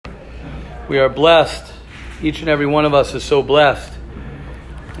We are blessed. Each and every one of us is so blessed.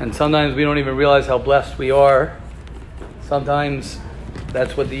 And sometimes we don't even realize how blessed we are. Sometimes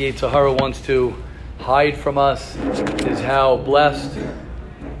that's what the Yetzer Hara wants to hide from us, is how blessed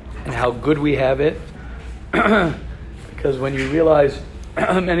and how good we have it. Because when you realize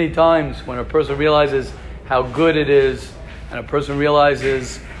many times, when a person realizes how good it is, and a person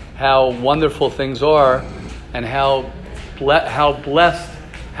realizes how wonderful things are, and how blessed,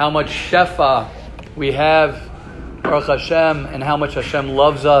 how much shefa we have, Baruch Hashem, and how much Hashem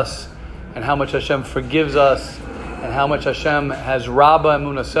loves us, and how much Hashem forgives us, and how much Hashem has Rabba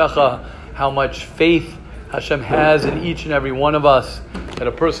Emunasecha, how much faith Hashem has in each and every one of us, that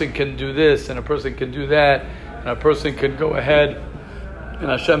a person can do this, and a person can do that, and a person can go ahead, and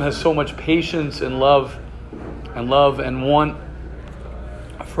Hashem has so much patience and love and want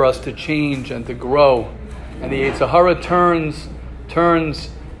for us to change and to grow. And the Yetzer Hara turns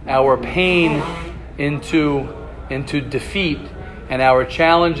our pain into defeat, and our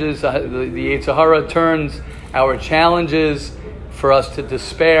challenges, the Yetzer Hara turns our challenges for us to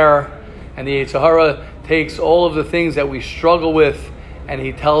despair, and the Yetzer Hara takes all of the things that we struggle with, and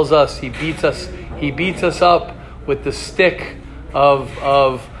he tells us, he beats us up with the stick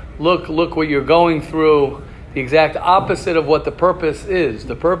of look what you're going through, the exact opposite of what the purpose is.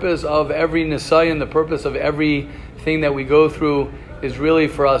 The purpose of every nisayon, the purpose of everything that we go through is really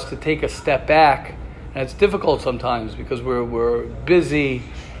for us to take a step back. And it's difficult sometimes because we're busy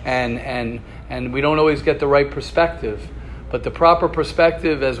and we don't always get the right perspective. But the proper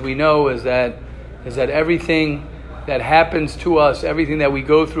perspective, as we know, is that everything that happens to us, everything that we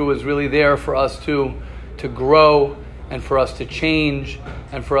go through is really there for us to grow and for us to change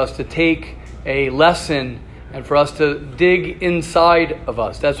and for us to take a lesson and for us to dig inside of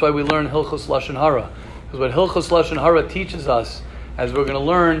us. That's why we learn Hilchos Lashon Hara. Because what Hilchos Lashon Hara teaches us, as we're going to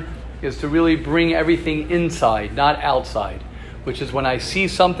learn, is to really bring everything inside, not outside. Which is when I see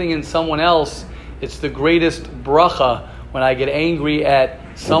something in someone else, it's the greatest bracha. When I get angry at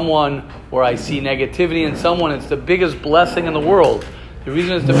someone or I see negativity in someone, it's the biggest blessing in the world. The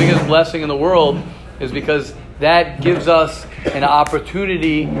reason it's the biggest blessing in the world is because that gives us an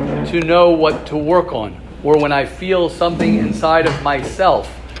opportunity to know what to work on. Or when I feel something inside of myself,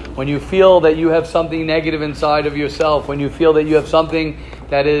 when you feel that you have something negative inside of yourself, when you feel that you have something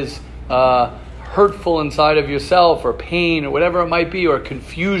that is hurtful inside of yourself, or pain, or whatever it might be, or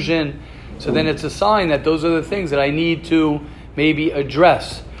confusion, so then it's a sign that those are the things that I need to maybe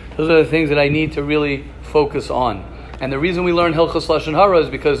address. Those are the things that I need to really focus on. And the reason we learn Hilchos Lashon Hara is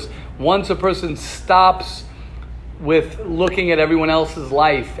because once a person stops with looking at everyone else's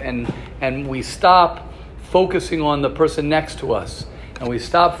life and we stop focusing on the person next to us, and we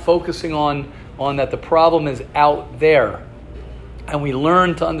stop focusing on that the problem is out there, and we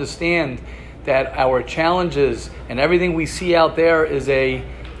learn to understand that our challenges and everything we see out there is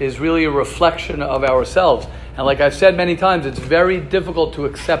really a reflection of ourselves. And like I've said many times, it's very difficult to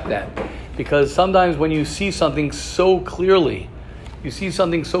accept that, because sometimes when you see something so clearly,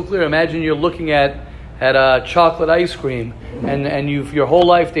 imagine you're looking at chocolate ice cream, and your whole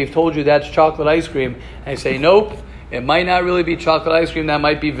life they've told you that's chocolate ice cream, and you say, nope, it might not really be chocolate ice cream, that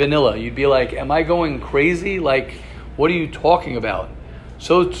might be vanilla. You'd be like, am I going crazy? Like, what are you talking about?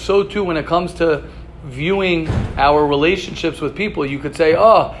 So too, when it comes to viewing our relationships with people, you could say,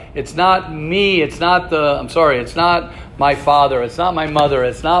 oh, it's not me, it's not my father, it's not my mother,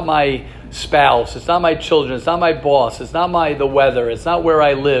 it's not my spouse, it's not my children, it's not my boss, it's not the weather, it's not where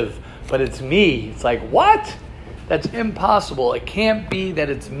I live, but it's me. It's like, what? That's impossible. It can't be that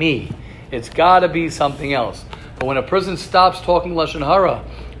it's me. It's got to be something else. But when a person stops talking Lashon Hara,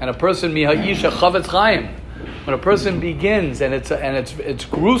 and a person miha'isha chavetz chaim, when a person begins, and it's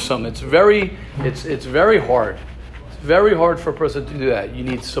gruesome, it's very hard. It's very hard for a person to do that. You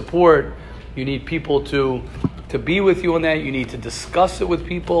need support. You need people to be with you on that. You need to discuss it with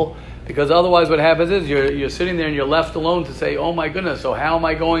people, because otherwise, what happens is you're sitting there and you're left alone to say, "Oh my goodness! So how am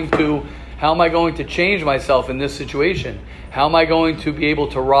I going to change myself in this situation? How am I going to be able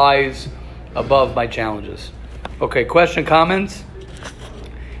to rise above my challenges?" Okay, question, comments?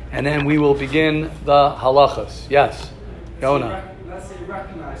 And then we will begin the halachas. Yes, Yona. Let's say you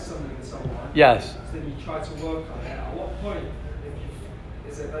recognize something in someone. Yes. So then you try to work on it. At what point,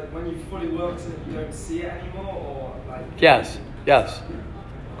 is it like when you fully worked it, you don't see it anymore, or like? Yes.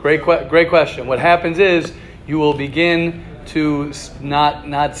 Great question. What happens is you will begin to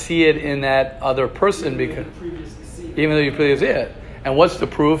not see it in that other person, because even though you previously see it. And what's the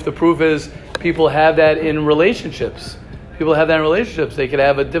proof? The proof is people have that in relationships. They could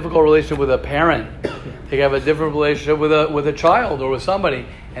have a difficult relationship with a parent. They have a different relationship with a child or with somebody.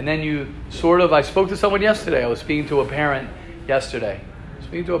 And then you I spoke to someone yesterday. I was speaking to a parent yesterday.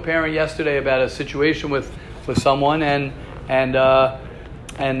 About a situation with someone, and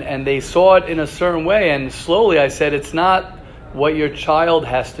they saw it in a certain way. And slowly I said, it's not what your child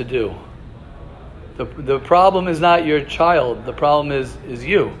has to do. The problem is not your child. The problem is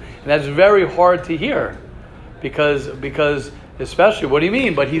you. And that's very hard to hear, because especially, what do you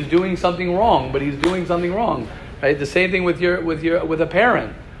mean? But he's doing something wrong. Right? The same thing with a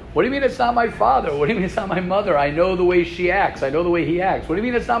parent. What do you mean it's not my father? What do you mean it's not my mother? I know the way she acts. I know the way he acts. What do you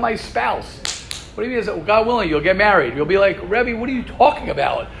mean it's not my spouse? What do you mean it's, God willing, you'll get married? You'll be like, Rebbe, what are you talking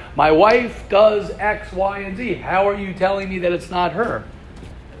about? My wife does X, Y, and Z. How are you telling me that it's not her?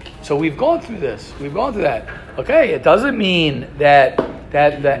 So we've gone through this. We've gone through that. Okay, it doesn't mean that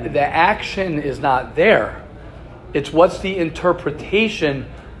the action is not there. It's what's the interpretation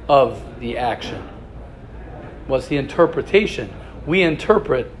of the action. What's the interpretation? We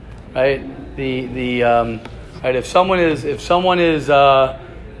interpret, right? Right. If someone is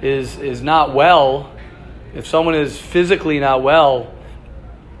not well, if someone is physically not well,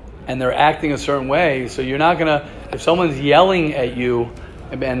 and they're acting a certain way, so you're not gonna. If someone's yelling at you,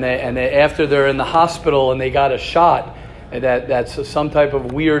 and they after they're in the hospital and they got a shot, that's some type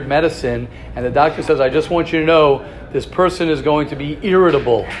of weird medicine, and the doctor says, I just want you to know this person is going to be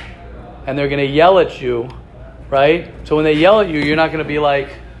irritable, and they're going to yell at you. Right? So when they yell at you, you're not going to be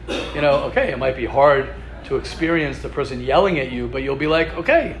like, okay, it might be hard to experience the person yelling at you, but you'll be like,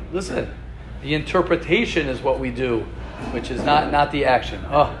 okay, listen, the interpretation is what we do, which is not the action.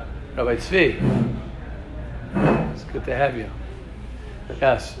 Oh, Rabbi Tzvi, it's good to have you.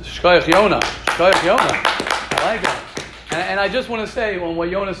 Yes, Shkoyach Yonah. I like that. And I just want to say, on what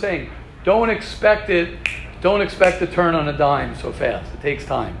Yonah's saying, don't expect to turn on a dime so fast. It takes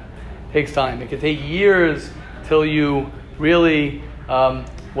time. It can take years till you really,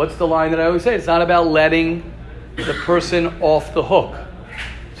 what's the line that I always say? It's not about letting the person off the hook.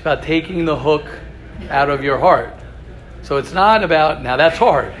 It's about taking the hook out of your heart. So it's not about, now that's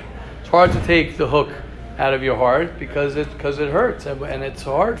hard. It's hard to take the hook out of your heart because it hurts, and it's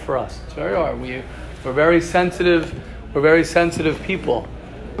hard for us. It's very hard. We're very sensitive. We're very sensitive people.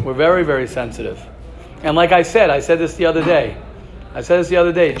 We're very, very sensitive. And like I said this the other day.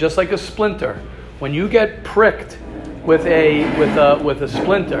 Just like a splinter. When you get pricked with a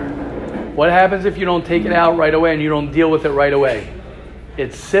splinter, what happens if you don't take it out right away and you don't deal with it right away?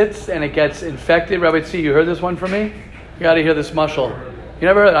 It sits and it gets infected. Rabbi Tzvi, you heard this one from me? You got to hear this mashal. You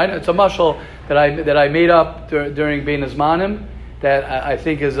never heard it? I know it's a mashal that I made up during Bein Hazmanim that I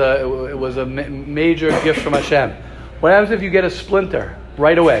think it was a major gift from Hashem. What happens if you get a splinter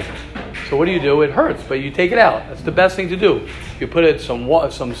right away? So what do? It hurts, but you take it out. That's the best thing to do. You put it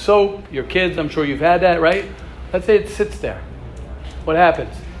some soap. Your kids, I'm sure you've had that, right? Let's say it sits there. What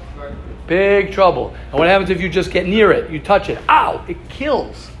happens? Big trouble. And what happens if you just get near it? You touch it. Ow! It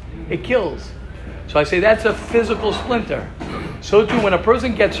kills. So I say that's a physical splinter. So too, when a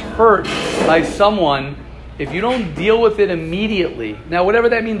person gets hurt by someone, if you don't deal with it immediately, now whatever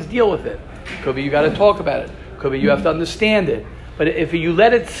that means, deal with it. Could be you got to talk about it. Could be you have to understand it. But if you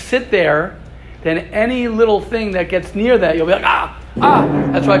let it sit there, then any little thing that gets near that, you'll be like, ah.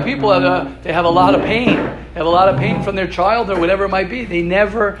 That's why people they have a lot of pain. They have a lot of pain from their childhood, whatever it might be. They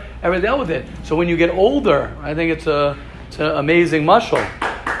never ever dealt with it. So when you get older, I think it's an amazing mashal,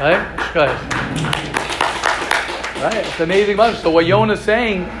 right? Right, it's an amazing mashal. So what Yonah's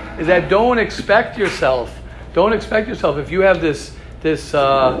saying is that don't expect yourself. If you have this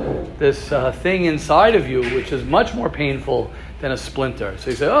thing inside of you, which is much more painful than a splinter. So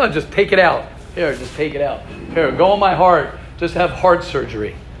you say, oh, just take it out. Here, just take it out. Here, go on my heart. Just have heart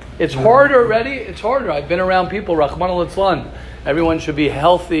surgery. It's harder already. It's harder. I've been around people, Rahman al-Islam. Everyone should be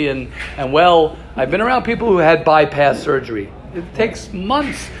healthy and well. I've been around people who had bypass surgery. It takes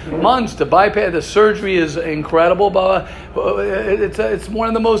months to bypass. The surgery is incredible, but it's one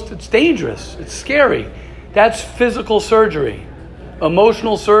of the most, it's dangerous. It's scary. That's physical surgery.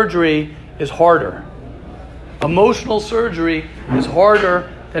 Emotional surgery is harder. Emotional surgery is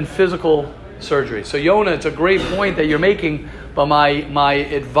harder than physical surgery. So Yonah, it's a great point that you're making, but my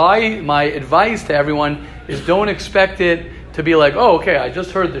advice to everyone is don't expect it to be like, oh, okay, I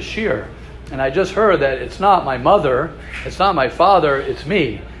just heard the shir, and I just heard that it's not my mother, it's not my father, it's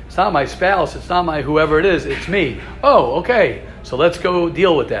me. It's not my spouse, it's not my whoever it is, it's me. Oh, okay, so let's go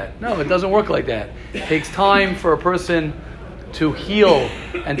deal with that. No, it doesn't work like that. It takes time for a person to heal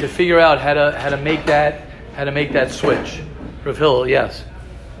and to figure out how to make that switch. Rav Hillel, yes.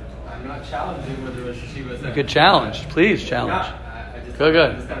 I'm not challenging whether Rosh Hashiva was You could challenge. Please challenge. I just Good.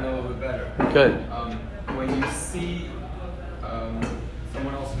 understand a little bit better. Good. when you see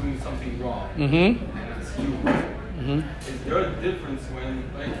someone else doing something wrong, Mm-hmm. and it's you, is there a difference when,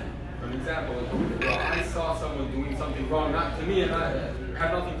 like, for example, I saw someone doing something wrong, not to me, and it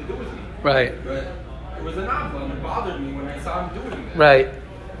had nothing to do with me. Right. But it was an outlaw, and it bothered me when I saw him doing that. Right.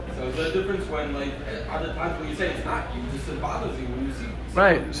 So is there a difference when, like, other times when you say it's not you, just it bothers you when you see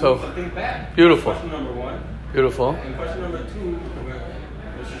Right. So something bad? beautiful. Question number one. Beautiful. And question number two,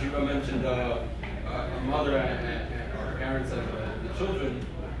 Mr. Shiva mentioned a mother and our parents and the children.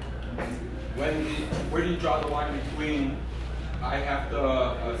 Where do you draw the line between I have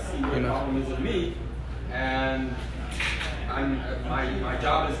to see where the problem is in me, and my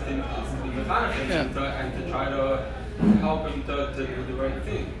job is to be mechanic and to try to help him to do the right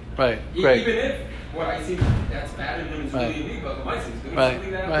thing. Right. Great. Even if what I see that's bad in him is really me, but my thing's doing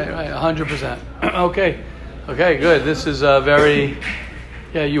something that. Right. 100%. Okay. Good. This is very.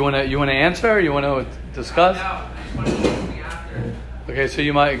 Yeah. You wanna answer? Or you wanna discuss? No, I just want to do something after. Okay. So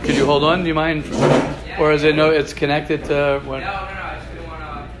you might. Could you hold on? Do you mind? Or is it no? It's connected to when. No, I just didn't want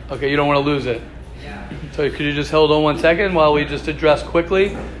to. Okay. You don't want to lose it. Yeah. So could you just hold on 1 second while we just address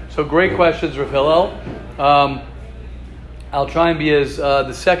quickly? So great questions, Rav Hillel. I'll try and be as,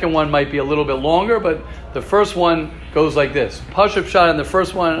 the second one might be a little bit longer, but the first one goes like this. Pashup shot in the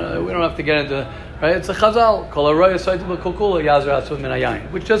first one, we don't have to get into, right? It's a chazal,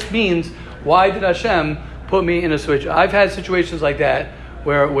 which just means, why did Hashem put me in a situation? I've had situations like that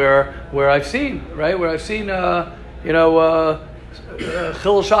where I've seen, right? Where I've seen,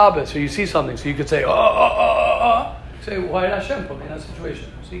 Chil Shabbos, so you see something, so you could say, say, why did Hashem put me in that situation?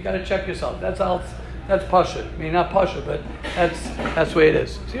 So you got to check yourself. That's Pasha. I mean, not Pasha, but that's the way it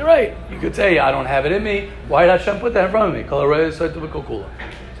is. So you're right. You could say, I don't have it in me. Why did Hashem put that in front of me? So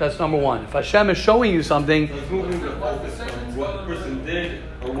that's number one. If Hashem is showing you something, So it's moving the focus from what the person did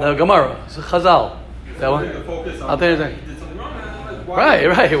or what the Gemara, it's a Chazal. That one? moving the focus on I'll tell you he something. did something wrong. Why?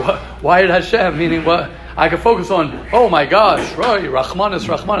 Right. Why did Hashem? Meaning what? I could focus on, oh my gosh, right, Rachmanis,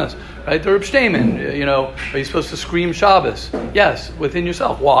 right? The Reb Shteiman, are you supposed to scream Shabbos? Yes, within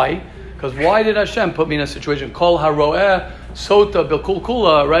yourself. Why? Because why did Hashem put me in a situation? Kol haroeh sota bilkul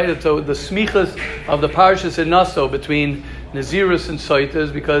kula, right? So the smichas of the parashas in Naso between Naziris and Soita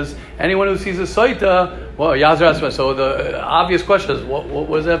is because anyone who sees a Soita, well, Yazar Asma. So the obvious question is, what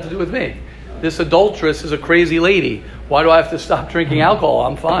does that have to do with me? This adulteress is a crazy lady. Why do I have to stop drinking alcohol?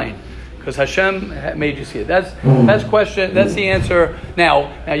 I'm fine. Because Hashem made you see it. That's question. That's the answer. Now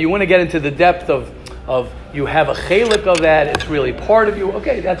you want to get into the depth of you have a chelik of that. It's really part of you.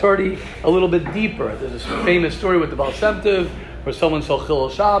 Okay, that's already a little bit deeper. There's this famous story with the Baal Shem Tov where someone saw Chil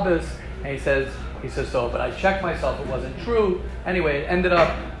Shabbos and he says so, but I checked myself. It wasn't true. Anyway, it ended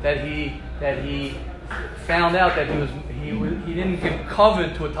up that he found out that he didn't give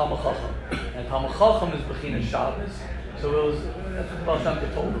covet to a Talmud Chacham, and Talmud Chacham is Bechina Shabbos. So that's what the Baal Shem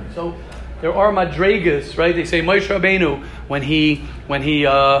Tov told him. So there are madregas, right? They say Moshe Rabbeinu when he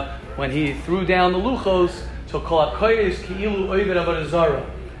threw down the luchos. So kol hakoyes ki'ilu oived avodah zara.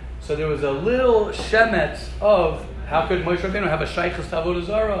 So there was a little shemetz of how could Moshe Rabbeinu have a shaychus to avodah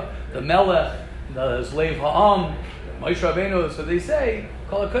zara? The melech, the zlev ha'am, Moshe Rabbeinu. So they say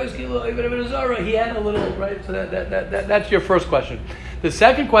kol hakoyes ki'ilu oived avodah zara. He had a little, right? So that's your first question. The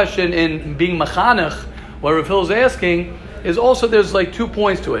second question in being machanech, what Rav Hillel is asking is also there's like 2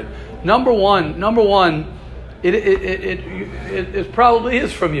 points to it. Number one, it probably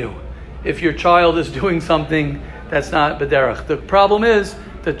is from you if your child is doing something that's not b'derech. The problem is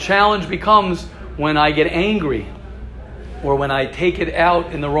the challenge becomes when I get angry or when I take it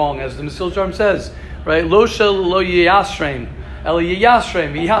out in the wrong, as the Mesil Sharm says, right? Lo shel lo yiyasreim, el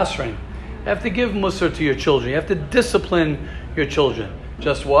yiyasreim yiyasreim. You have to give musar to your children. You have to discipline your children.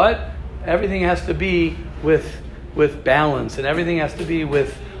 Just what? Everything has to be with balance, and everything has to be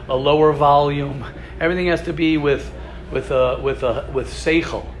with a lower volume. Everything has to be with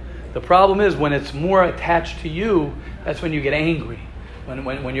seichel. The problem is when it's more attached to you, that's when you get angry.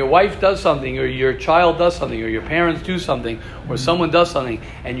 When your wife does something, or your child does something, or your parents do something, or someone does something,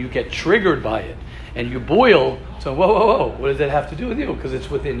 and you get triggered by it, and you boil. So whoa! What does that have to do with you? Because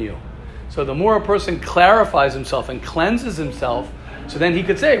it's within you. So the more a person clarifies himself and cleanses himself, so then he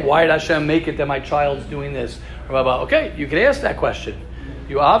could say, why did Hashem make it that my child's doing this? Okay, you could ask that question.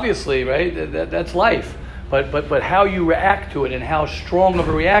 You obviously, right, that's life. But how you react to it and how strong of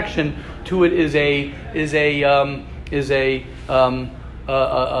a reaction to it is a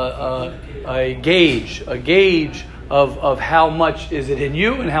gauge of how much is it in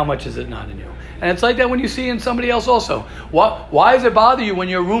you and how much is it not in you. And it's like that when you see in somebody else also. Why does it bother you when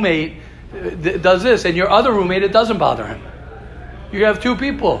your roommate does this and your other roommate, it doesn't bother him? You can have two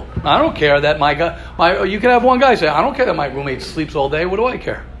people. I don't care that you can have one guy say, I don't care that my roommate sleeps all day. What do I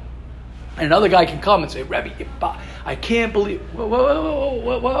care? And another guy can come and say, Rebbe, I can't believe,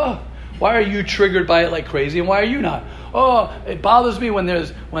 whoa. Why are you triggered by it like crazy, and why are you not? Oh, it bothers me when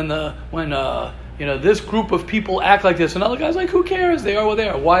this group of people act like this. Another guy's like, who cares? They are what they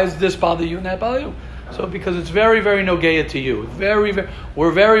are. Why does this bother you and that bother you? So because it's very, very nogeya to you.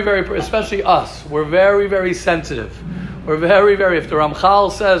 We're very, very, especially us. We're very, very sensitive. We're very, very. If the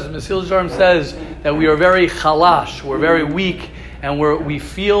Ramchal says, Mesil Sharm says that we are very chalash, we're very weak, and we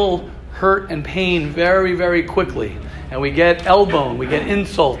feel hurt and pain very, very quickly, and we get elbowed, we get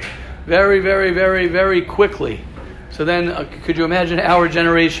insult very, very, very, very quickly. So then, could you imagine our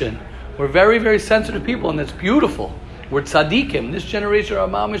generation? We're very, very sensitive people, and that's beautiful. We're tzaddikim. This generation are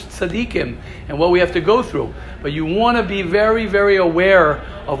mamish tzaddikim, and what we have to go through. But you want to be very, very aware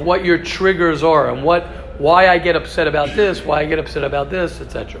of what your triggers are, and why I get upset about this, why I get upset about this,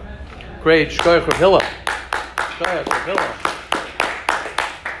 etc. Great. Shkoyach Rav Hillel. Shkoyach Rav Hillel.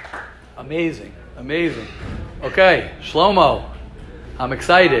 Amazing. Okay, Shlomo. I'm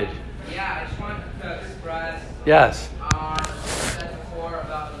excited. Yeah, I just wanted to express. Yes. What you said before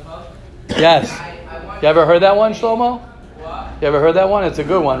about the book. Yes. You ever heard that one, Shlomo? What? You ever heard that one? It's a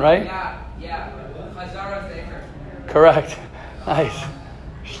good one, right? Yeah. Chazara Zeker. Correct. Nice.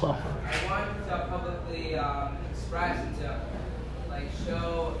 Shlomo. I wanted to publicly express and to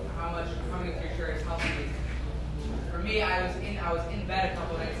show how much coming to your church helped me. For me, I was in bed a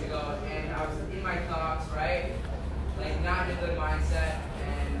couple nights ago, and I was in my thoughts, right? Not in a good mindset,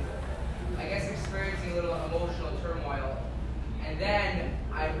 and I guess experiencing a little emotional turmoil. And then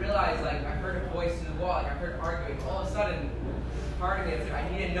I realized, I heard a voice in the wall, I heard arguing. All of a sudden, part of me was I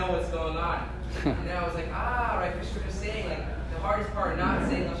need to know what's going on. And then I was like, right, Krishna was saying, the hardest part of not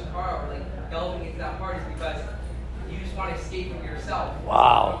saying Lashon or delving into that part is because you just want to escape from yourself.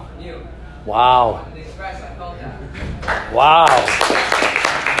 Wow. From you. Wow. In the express, I felt that.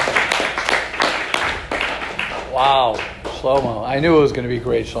 Wow, Shlomo. I knew it was going to be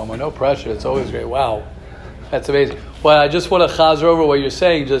great, Shlomo. No pressure. It's always great. Wow. That's amazing. Well, I just want to chazer over what you're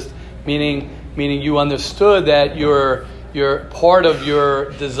saying, just meaning you understood that your part of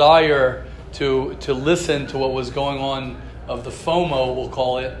your desire to listen to what was going on of the FOMO, we'll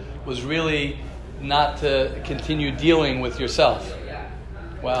call it, was really not to continue dealing with yourself.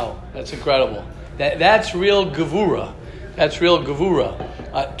 Wow, that's incredible. That's real gevura. That's real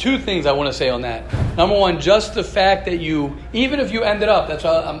gevura. Two things I want to say on that. Number one, just the fact that even if you ended up, that's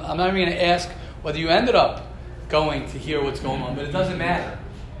why I'm not even going to ask whether you ended up going to hear what's going on, but it doesn't matter.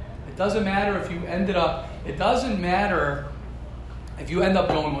 It doesn't matter if you ended up, it doesn't matter if you end up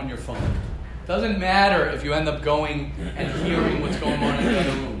going on your phone. It doesn't matter if you end up going and hearing what's going on in the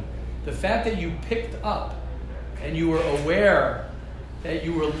other room. The fact that you picked up and you were aware that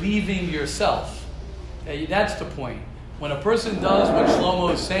you were leaving yourself, that's the point. When a person does what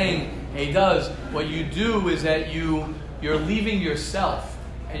Shlomo is saying he does, what you do is that you're leaving yourself,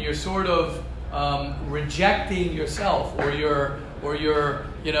 and you're sort of rejecting yourself, or you're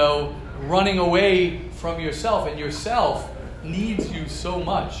running away from yourself, and yourself needs you so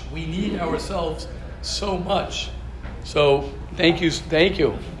much. We need ourselves so much. So thank you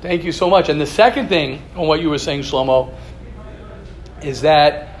so much. And the second thing on what you were saying, Shlomo, is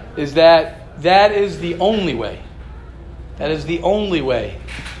that is the only way. That is the only way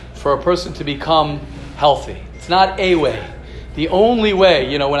for a person to become healthy. It's not a way. The only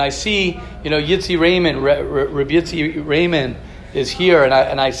way, when I see, Yitzi Raymond, Rabbi Yitzi Raymond is here, and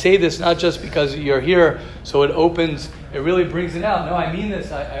I say this not just because you're here, so it really brings it out. No, I mean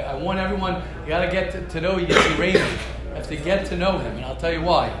this. I want everyone, you got to get to know Yitzi Raymond. You have to get to know him, and I'll tell you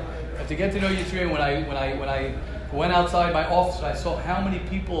why. You have to get to know Yitzi Raymond. When I went outside my office, I saw how many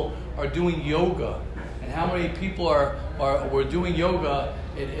people are doing yoga, and how many people were doing yoga.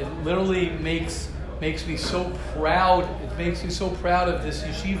 It literally makes me so proud. It makes me so proud of this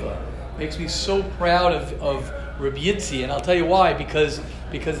yeshiva. It makes me so proud of Rabbi Yitzi, and I'll tell you why. Because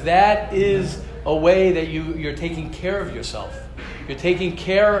that is a way that you're taking care of yourself. You're taking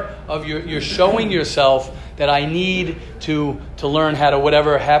care of you're showing yourself that I need to learn how to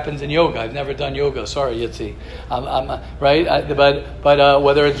whatever happens in yoga. I've never done yoga. Sorry, Yitzi. I'm right. But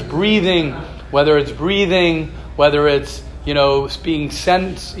whether it's breathing, whether it's being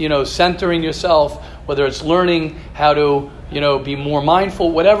centering yourself, whether it's learning how to be more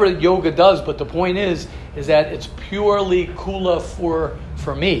mindful, whatever yoga does. But the point is that it's purely kula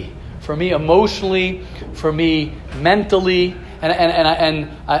for me emotionally, for me mentally, and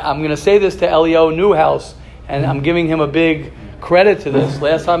I'm going to say this to Elio Newhouse, and I'm giving him a big credit to this.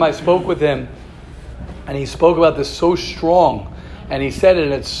 Last time I spoke with him, and he spoke about this so strong, And he said it,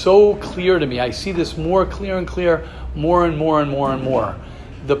 and it's so clear to me. I see this more clear and clear, more and more and more and more.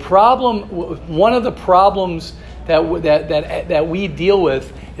 The problem, one of the problems that we deal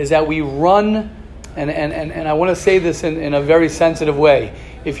with is that we run, and I want to say this in a very sensitive way.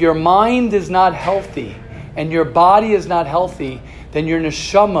 If your mind is not healthy and your body is not healthy, then your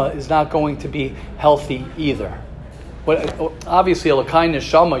neshama is not going to be healthy either. But obviously, Elokai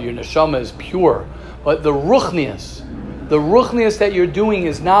neshama, your neshama is pure, but the ruchnius that you're doing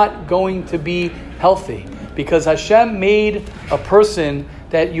is not going to be healthy, because Hashem made a person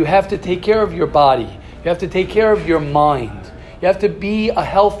that you have to take care of your body, you have to take care of your mind, you have to be a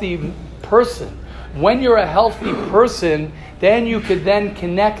healthy person. When you're a healthy person, then you could then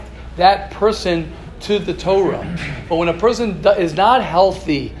connect that person to the Torah. But when a person is not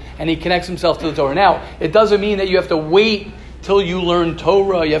healthy and he connects himself to the Torah, now it doesn't mean that you have to wait till you learn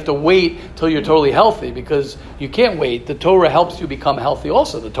Torah, you have to wait till you're totally healthy, because you can't wait. The Torah helps you become healthy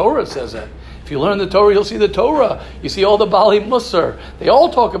also. The Torah says that. If you learn the Torah, you'll see the Torah. You see all the Bali Musar. They all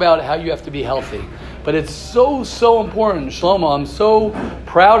talk about how you have to be healthy. But it's so, so important. Shlomo, I'm so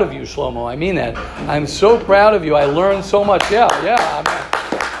proud of you, Shlomo. I mean that. I'm so proud of you. I learned so much. I'm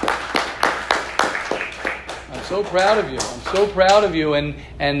so proud of you. I'm so proud of you. And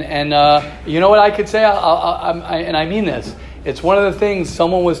you know what I could say? And I mean this. It's one of the things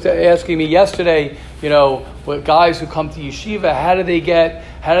someone was asking me yesterday, with guys who come to yeshiva, how do they,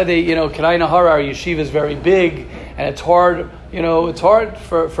 Kenai Nahara, our yeshiva is very big, and it's hard, it's hard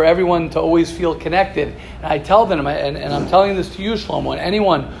for everyone to always feel connected. And I tell them, and I'm telling this to you, Shlomo, and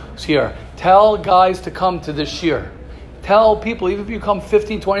anyone who's here, tell guys to come to this shir. Tell people, even if you come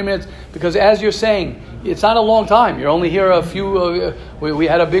 15, 20 minutes, because as you're saying, it's not a long time. You're only here a few, we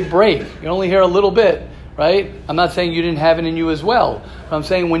had a big break. You're only here a little bit. Right? I'm not saying you didn't have it in you as well. But I'm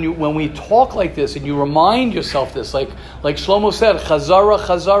saying when we talk like this and you remind yourself this, like Shlomo said, Chazara,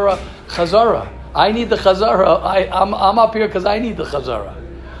 Chazara, Chazara. I need the Chazara. I'm up here because I need the Chazara.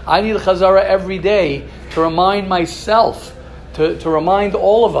 I need the Chazara every day to remind myself, to remind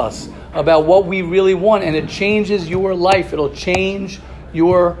all of us about what we really want, and it changes your life. It'll change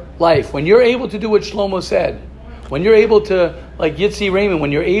your life. When you're able to do what Shlomo said, when you're able to, like Yitzi Raymond,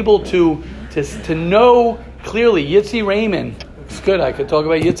 when you're able to know clearly, Yitzi Raymond, it's good, I could talk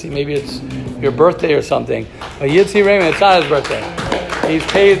about Yitzi, maybe it's your birthday or something, but Yitzi Raymond, it's not his birthday. He's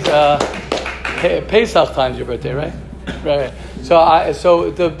paid, Pesach time's your birthday, right? Right.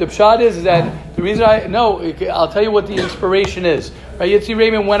 So the pshat is that the reason I'll tell you what the inspiration is. Right? Yitzi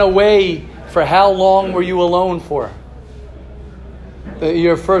Raymond went away for how long were you alone for?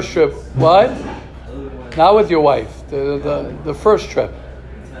 Your first trip. What? Not with your wife. The first trip.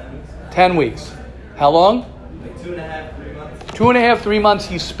 10 weeks. How long? 2.5, 3 months. 2.5, 3 months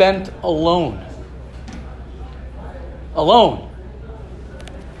he spent alone. Alone.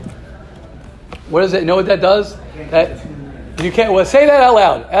 What does it? You know what that does? That you can't. Well, say that out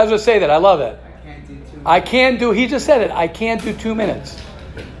loud. Ezra, say that. I love it. I can't do. He just said it. I can't do 2 minutes.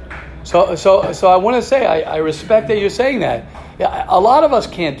 So I want to say I respect that you're saying that. Yeah, a lot of us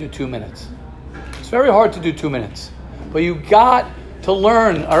can't do 2 minutes. It's very hard to do 2 minutes, but you got to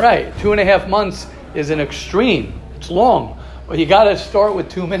learn. All right, 2.5 months is an extreme. It's long, but you got to start with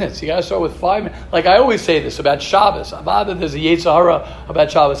 2 minutes. You got to start with 5 minutes. Like I always say this about Shabbos. There's a Yetzer Hara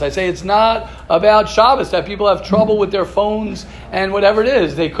about Shabbos. I say it's not about Shabbos that people have trouble with their phones and whatever it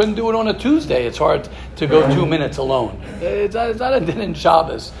is. They couldn't do it on a Tuesday. It's hard to go 2 minutes alone. It's not a din in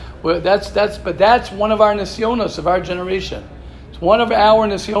Shabbos. But that's one of our nisyonos of our generation. It's one of our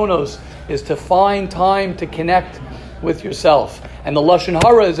nisyonos is to find time to connect with yourself. And the Lashon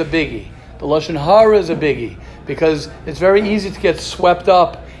Hara is a biggie. The Lashon Hara is a biggie because it's very easy to get swept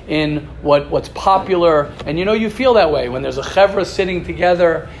up in what's popular. And you feel that way when there's a chevra sitting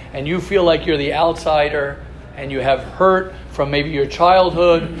together and you feel like you're the outsider and you have hurt from maybe your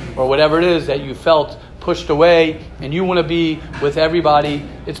childhood or whatever it is that you felt pushed away and you want to be with everybody.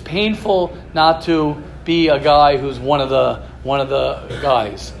 It's painful not to be a guy who's one of the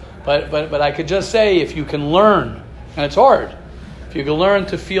guys. But I could just say if you can learn, and it's hard, if you can learn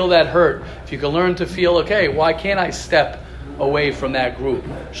to feel that hurt, if you can learn to feel, okay, why can't I step away from that group?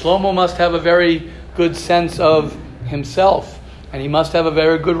 Shlomo must have a very good sense of himself, and he must have a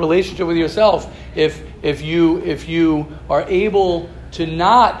very good relationship with yourself if you are able to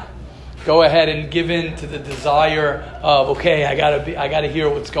not go ahead and give in to the desire of, okay, I gotta hear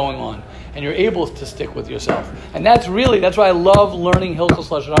what's going on. And you're able to stick with yourself. And that's why I love learning Hilchos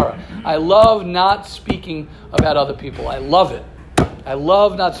Lashon Hara. I love not speaking about other people. I love it. I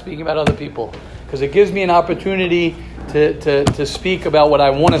love not speaking about other people because it gives me an opportunity to speak about what I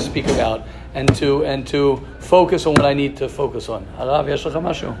want to speak about. and to focus on what I need to focus on. Harav, yesh lecha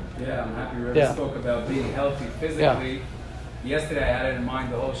mashu? Yeah, I'm happy Rebbe spoke about being healthy physically. Yeah. Yesterday I had it in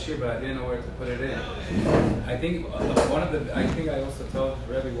mind the whole shir, but I didn't know where to put it in. I think I also told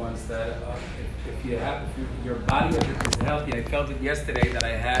Rebbe once that if your body is healthy, I felt it yesterday that I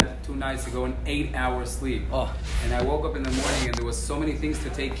had 2 nights ago an 8-hour sleep. Oh. And I woke up in the morning and there was so many things to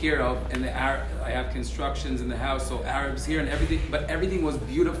take care of, and I have constructions in the house, so Arabs here and everything, but everything was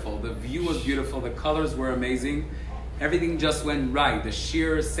beautiful. The view was beautiful, the colors were amazing, everything just went right. The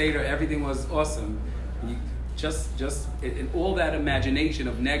shir, seder, everything was awesome. In all that imagination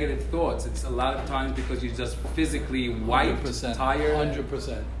of negative thoughts, it's a lot of times because you're just physically wiped, 100%, tired.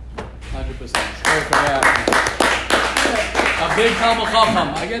 100%. A big Talmud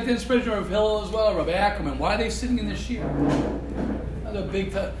Chacham. I get the inspiration of Hillel as well, Rabbi Ackerman. Why are they sitting in the shir? A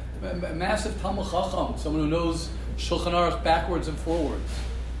big, massive Talmud Chacham, someone who knows Shulchan Aruch backwards and forwards.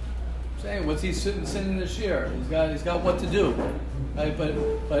 Saying, what's he sitting in the shir? He's got what to do, right?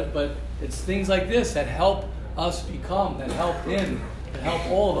 But it's things like this that help us become, that help him, that help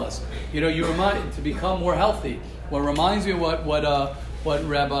all of us. You remind to become more healthy. What reminds me of what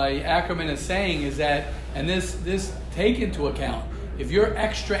Rabbi Ackerman is saying is that, and this take into account, if you're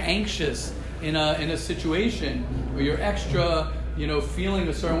extra anxious in a situation, or you're extra, feeling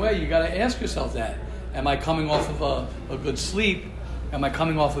a certain way, you got to ask yourself that: am I coming off of a good sleep? Am I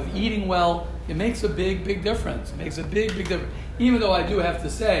coming off of eating well? It makes a big difference. It makes a big difference. Even though I do have to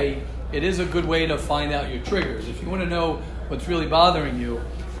say, it is a good way to find out your triggers. If you want to know what's really bothering you,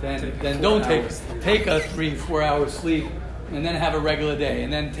 then don't take a 3-4 hour sleep and then have a regular day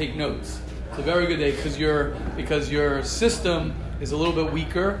and then take notes. It's a very good day because your system is a little bit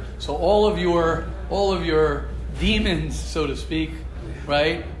weaker. So all of your demons, so to speak,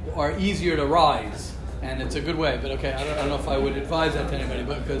 right, are easier to rise. And it's a good way. But okay, I don't know if I would advise that to anybody,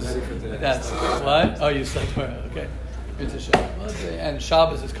 but because that's what? Oh, you slept well. Okay. It's a Shabbat. And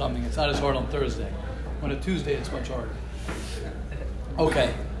Shabbos is coming. It's not as hard on Thursday. On a Tuesday, it's much harder.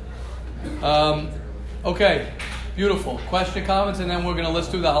 Okay. Okay. Beautiful. Question, comments, and then let's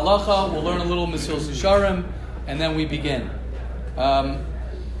do the halacha. We'll learn a little Mesilas Yesharim, and then we begin.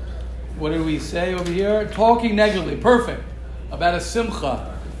 What did we say over here? Talking negatively. Perfect. About a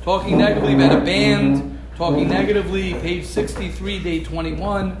simcha. Talking negatively about a band. Talking negatively. Page 63, day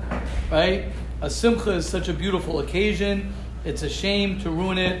 21. Right? A simcha is such a beautiful occasion. It's a shame to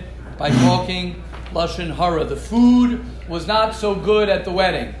ruin it by talking lashon hara. The food was not so good at the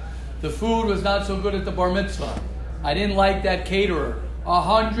wedding. The food was not so good at the bar mitzvah. I didn't like that caterer.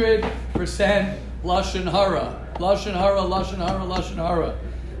 100% lashon hara. Lashon hara, lashon hara, lashon hara.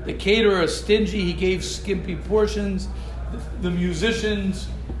 The caterer is stingy. He gave skimpy portions. The musicians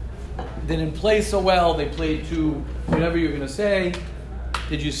didn't play so well. They played to whatever you're going to say.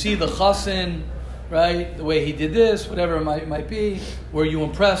 Did you see the chassan, right? The way he did this, whatever it might be. Were you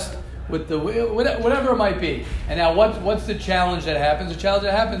impressed with the whatever it might be? And now, what's the challenge that happens? The challenge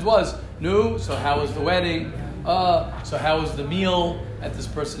that happens was so how was the wedding? So how was the meal at this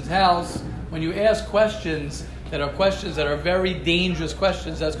person's house? When you ask questions that are very dangerous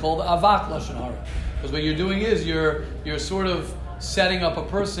questions, that's called avak lashon hara. Because what you're doing is you're sort of setting up a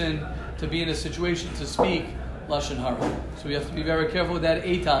person to be in a situation to speak lashon hara. So we have to be very careful with that.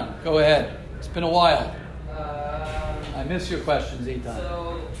 Eitan, go ahead. It's been a while. I miss your questions, Eitan.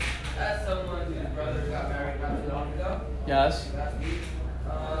 So, as someone whose brother got married not too long ago. Yes. Last week.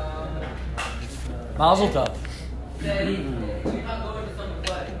 Mazel tov. Said you're not going to someone's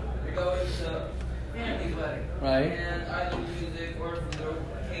wedding. You're going to family's wedding. Right. And either music or from the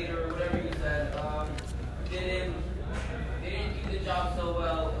caterer or whatever you said, they didn't do the job so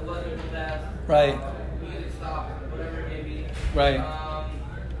well. It wasn't the best. Right. Music stopped, whatever it may be. Right.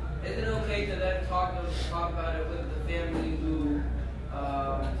 Is it okay to then talk about it with the family who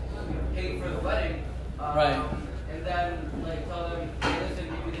paid for the wedding? Right. And then tell them, hey, listen,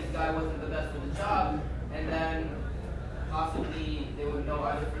 maybe this guy wasn't the best for the job, and then possibly they would know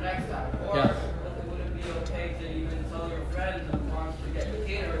either for next time. Or would it be okay to even tell your friend who wants to get the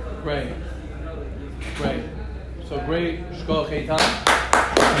caterer? Right. Right. So great, Shkoch Eitan.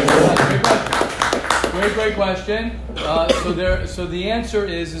 Great question. So the answer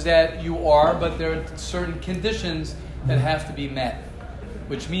is that you are, but there are certain conditions that have to be met,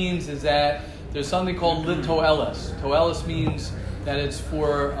 which means is that there's something called toelis. Toelis means that it's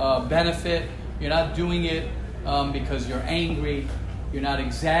for benefit. You're not doing it because you're angry. You're not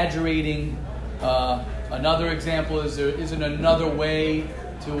exaggerating. Another example is there isn't another way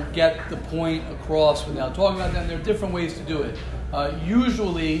to get the point across without talking about that. And there are different ways to do it.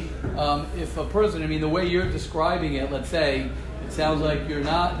 Usually, if a person, the way you're describing it, let's say, It sounds like you're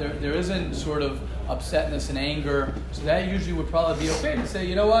not, there isn't sort of upsetness and anger. So that usually would probably be okay to say,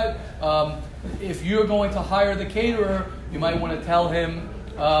 you know what, if you're going to hire the caterer, you might want to tell him,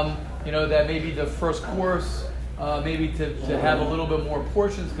 that maybe the first course, maybe to have a little bit more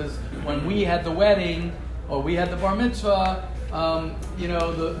portions, because when we had the wedding, or we had the bar mitzvah,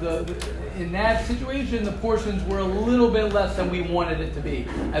 in that situation, the portions were a little bit less than we wanted it to be,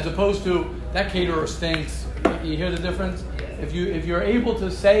 as opposed to that caterer stinks. You hear the difference? If you're able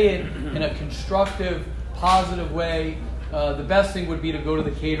to say it in a constructive, positive way, the best thing would be to go to the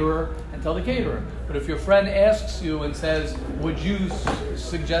caterer and tell the caterer. But if your friend asks you and says, "Would you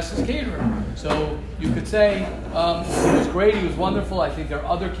suggest this caterer?" So you could say, "He was great. He was wonderful. I think there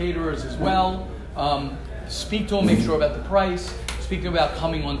are other caterers as well." Speak to him, make sure about the price. Speak to him about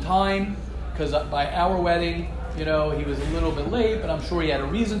coming on time, because by our wedding, he was a little bit late, but I'm sure he had a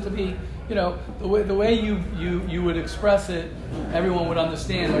reason to be. The way you would express it, everyone would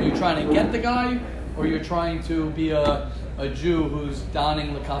understand. Are you trying to get the guy, or you're trying to be a Jew who's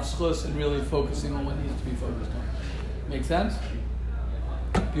donning l'kaf schus and really focusing on what needs to be focused on? Make sense?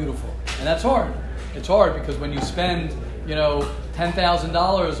 Beautiful. And that's hard. It's hard because when you spend,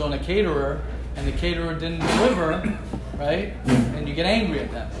 $10,000 on a caterer, and the caterer didn't deliver, right? And you get angry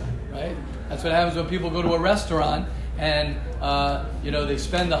at them, right? That's what happens when people go to a restaurant and they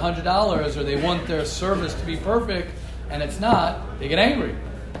spend $100 or they want their service to be perfect, and it's not. They get angry.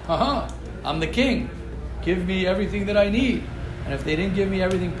 I'm the king. Give me everything that I need. And if they didn't give me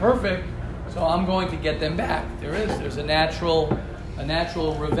everything perfect, so I'm going to get them back. There's a natural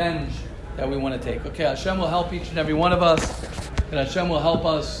revenge that we want to take. Okay, Hashem will help each and every one of us, and Hashem will help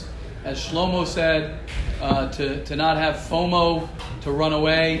us, as Shlomo said, to not have FOMO to run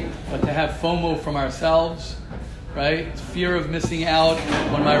away, but to have FOMO from ourselves, right? Fear of missing out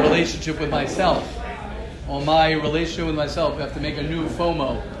on my relationship with myself. On my relationship with myself, we have to make a new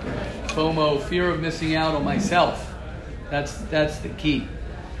FOMO. FOMO, fear of missing out on myself. That's the key.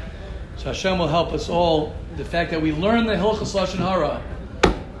 So Hashem will help us all. The fact that we learn the Hilchos Lashon Hara,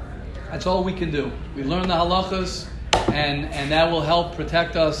 that's all we can do. We learn the halachas, and that will help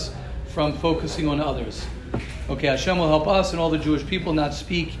protect us from focusing on others. Okay, Hashem will help us and all the Jewish people not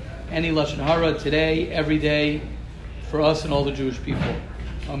speak any Lashon Hara today, every day, for us and all the Jewish people.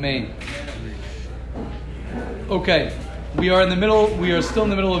 Amen. Okay, we are still in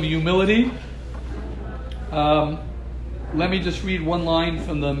the middle of humility. Let me just read one line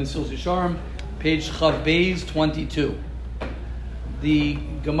from the Mesilas Yesharim, page Chav Beis 22. The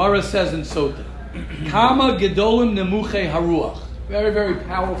Gemara says in Sota, Kama Gedolim Nemuche Haruach. Very, very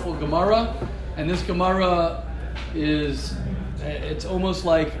powerful Gemara, and this Gemara it's almost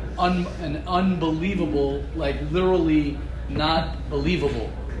like an unbelievable, like literally not believable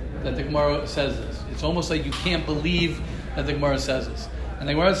that the Gemara says this. It's almost like you can't believe that the Gemara says this. And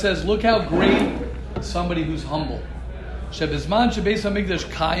the Gemara says, look how great somebody who's humble. Shebizman shebeis hamikdash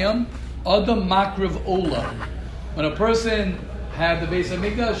kayam adam makriv ola. When a person had the Beis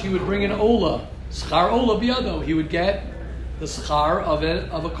Hamikdash, he would bring an ola, schar ola biyado. He would get the schar of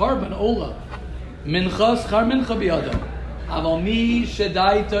a carbon, ola. Mincha, schar mincha biyado. Aval mi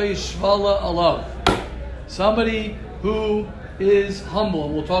shedaita yishvala alav. Somebody who is humble.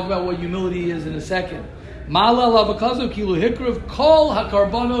 And we'll talk about what humility is in a second. Mala lavakazo kilu hikrav kol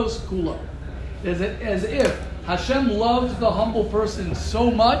hakarbanos kula. As if Hashem loves the humble person so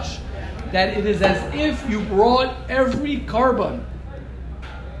much that it is as if you brought every carbon.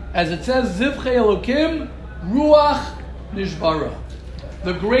 As it says, Zivchei Elokim, Ruach Nishbara.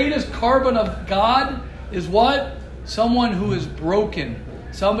 The greatest carbon of God is what? Someone who is broken.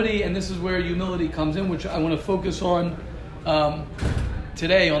 Somebody, and this is where humility comes in, which I want to focus on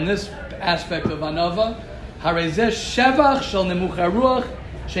today, on this aspect of Anava. Harezeh Shevach Shel Nemuchei Ruach,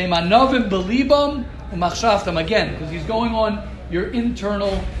 Sheim Anavim Belibam Umachshavtam. Again, because he's going on your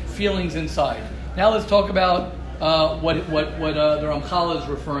internal feelings inside. Now let's talk about what the Ramchal is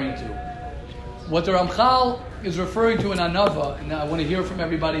referring to. What the Ramchal is referring to in Anava, and I want to hear from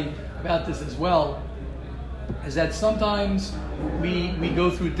everybody about this as well, is that sometimes we go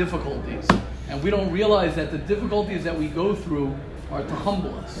through difficulties, and we don't realize that the difficulties that we go through are to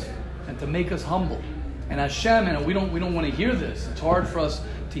humble us and to make us humble. And Hashem, and we don't want to hear this. It's hard for us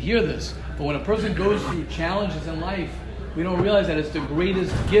to hear this. But when a person goes through challenges in life, we don't realize that it's the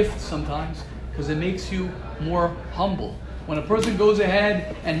greatest gift sometimes, because it makes you more humble. When a person goes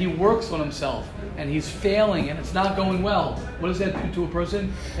ahead and he works on himself and he's failing and it's not going well, what does that do to a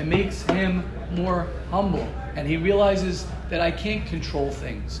person? It makes him more humble. And he realizes that I can't control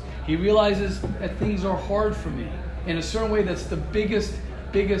things. He realizes that things are hard for me. In a certain way, that's the biggest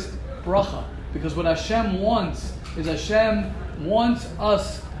bracha. Because what Hashem wants is Hashem wants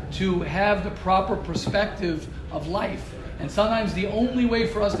us to have the proper perspective of life. And sometimes the only way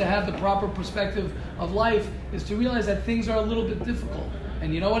for us to have the proper perspective of life is to realize that things are a little bit difficult.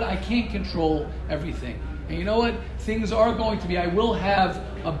 And you know what? I can't control everything. And you know what? Things are going to be, I will have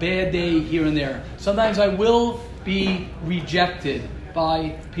a bad day here and there. Sometimes I will be rejected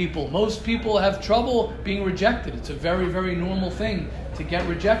by people. Most people have trouble being rejected. It's a very, very normal thing to get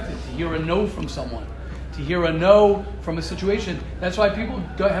rejected, to hear a no from someone, to hear a no from a situation. That's why people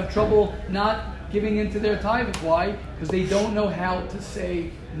have trouble not giving into their tithe. Why? Because they don't know how to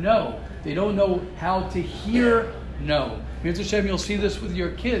say no. They don't know how to hear no. Mitzvah Hashem, you'll see this with your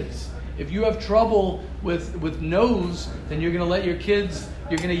kids. If you have trouble with no's, then you're going to let your kids,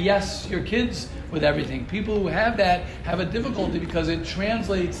 you're going to yes your kids with everything. People who have that have a difficulty because it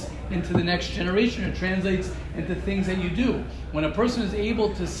translates into the next generation. It translates into things that you do. When a person is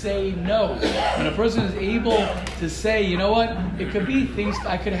able to say no, when a person is able to say, you know what, it could be things,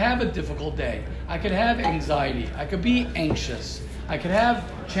 I could have a difficult day. I could have anxiety. I could be anxious. I could have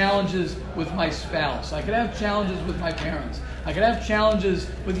challenges with my spouse. I could have challenges with my parents. I could have challenges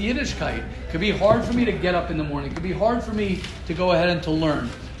with Yiddishkeit. It could be hard for me to get up in the morning. It could be hard for me to go ahead and to learn.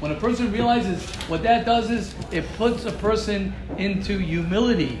 When a person realizes what that does is it puts a person into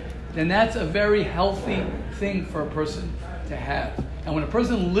humility, then that's a very healthy thing for a person to have. And when a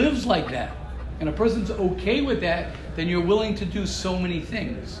person lives like that, and a person's okay with that, then you're willing to do so many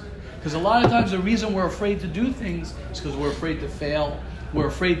things. Because a lot of times the reason we're afraid to do things is because we're afraid to fail. We're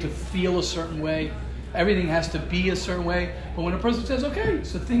afraid to feel a certain way. Everything has to be a certain way. But when a person says, okay,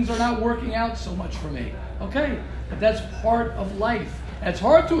 so things are not working out so much for me. Okay, but that's part of life. And it's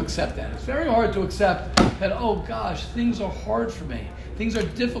hard to accept that. It's very hard to accept that, oh gosh, things are hard for me. Things are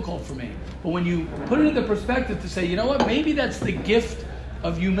difficult for me. But when you put it into perspective to say, you know what, maybe that's the gift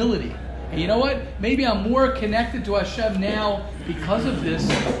of humility. And you know what? Maybe I'm more connected to Hashem now because of this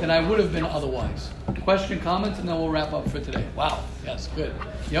than I would have been otherwise. Question, comments, and then we'll wrap up for today. Wow. Yes, good.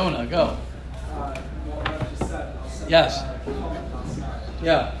 Yona, go. What I just said, I'll send Yes. a comment last night.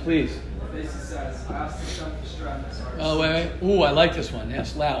 Yeah, please. It basically says, I asked Hashem for strength, so I Oh, wait. Ooh, I like this one.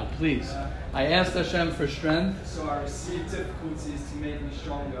 Yes, loud, please. I asked Hashem for strength. So I received difficulties to make me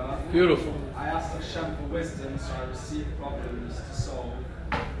stronger. Beautiful. I asked Hashem for wisdom, so I received problems to solve.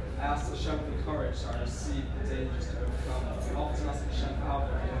 I asked Hashem for courage, so I received the dangers to overcome. We often ask Hashem for help,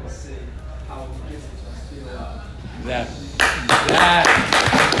 and we never see how He gives it to us. Feel that.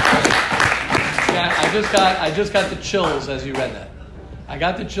 Yeah, I just got the chills as you read that. I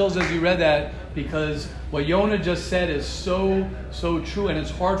got the chills as you read that because what Yona just said is so true, and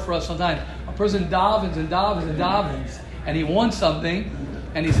it's hard for us sometimes. A person davens and davens and davens, and he wants something,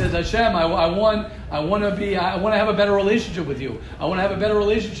 and he says, Hashem, I want to have a better relationship with you. I want to have a better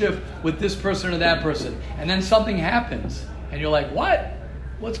relationship with this person or that person. And then something happens, and you're like, what?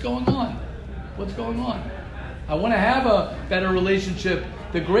 What's going on? What's going on? I want to have a better relationship.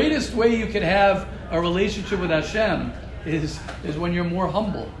 The greatest way you can have a relationship with Hashem is when you're more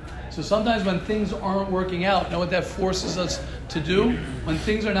humble. So sometimes when things aren't working out, you know what that forces us to do? When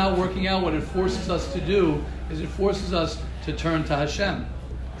things are not working out, what it forces us to do is it forces us to turn to Hashem.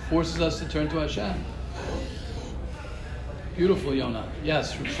 It forces us to turn to Hashem. Beautiful, Yona.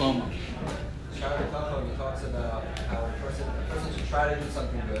 Yes, from Shlomo. Shara Tachon, he talks about how a person should try to do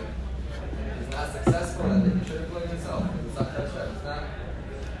something good. If he's not successful, then he should blame himself. It's not Hashem. It's not.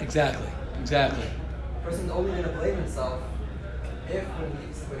 Exactly. A person's only going to blame himself if when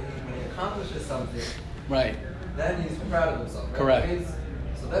he accomplishes something, Right. then he's proud of himself. Right? Correct. That means,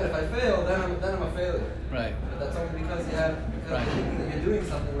 so then if I fail, then I'm a failure. Right. But that's only because you're thinking that you're doing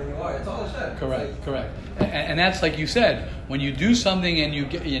something when you are. It's all Hashem. Correct. And that's like you said, when you do something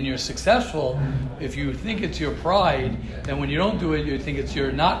and you're successful, if you think it's your pride, then when you don't do it, you think it's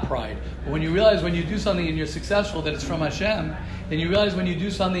your not pride. But when you realize when you do something and you're successful that it's from Hashem, then you realize when you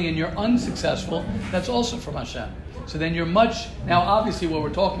do something and you're unsuccessful, that's also from Hashem. So then you're now obviously what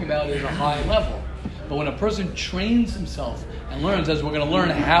we're talking about is a high level. But when a person trains himself and learns, as we're going to learn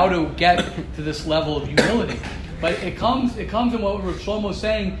how to get to this level of humility, but it comes in what Rav Shlomo is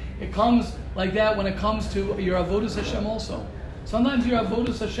saying, it comes like that when it comes to your avodas Hashem also. Sometimes your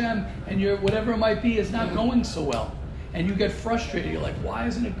avodas Hashem and your whatever it might be is not going so well. And you get frustrated. You're like, why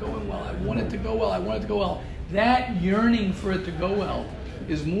isn't it going well? I want it to go well. That yearning for it to go well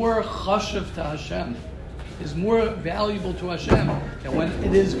is more chashav to Hashem, is more valuable to Hashem than when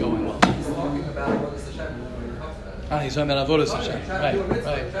it is going well. He's talking about avodas Hashem when he talks about it. He's talking about avodas Hashem.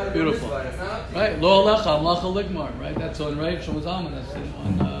 Right. Beautiful. Right. Lo alecha amlacha ligmar. Right. That's on Shlomo Zalman. That's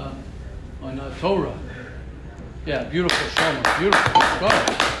on Torah. Yeah. Beautiful. Shlomo. Beautiful. Go.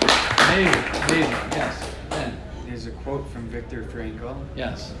 Amazing. Yes. Ben. There's a quote from Victor Viktor Frankl.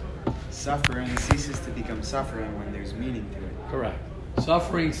 Yes. Suffering ceases to become suffering when there's meaning to it. Correct.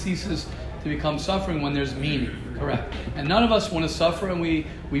 Suffering ceases to become suffering when there's meaning. Correct. And none of us want to suffer, and we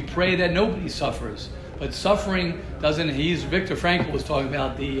pray that nobody suffers. But suffering doesn't. Viktor Frankl was talking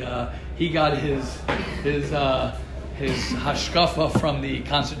about he got his hashkafa from the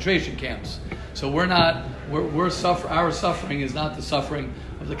concentration camps. So our suffering is not the suffering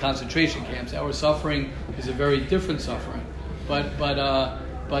of the concentration camps. Our suffering is a very different suffering. But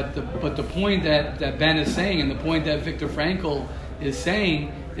the point that Ben is saying, and the point that Viktor Frankl is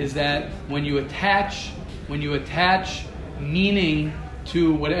saying, is that when you attach meaning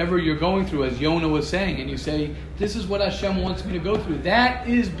to whatever you're going through, as Yonah was saying, and you say, this is what Hashem wants me to go through, that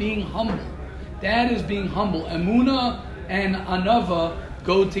is being humble. That is being humble. Emunah and anava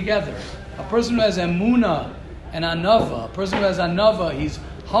go together. A person who has emunah and anava, he's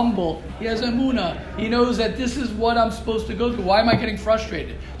humble, he has emunah. He knows that this is what I'm supposed to go through. Why am I getting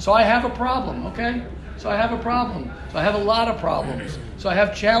frustrated? So I have a problem, okay? So I have a problem. So I have a lot of problems. So I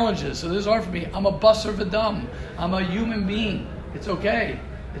have challenges. So this is hard for me. I'm a basar v'dam. I'm a human being. It's okay.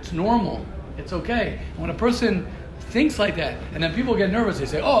 It's normal. It's okay. And when a person thinks like that, and then people get nervous, they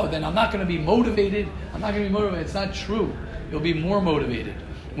say, oh, then I'm not going to be motivated. It's not true. You'll be more motivated.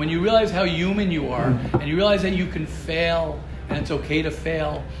 When you realize how human you are, and you realize that you can fail, and it's okay to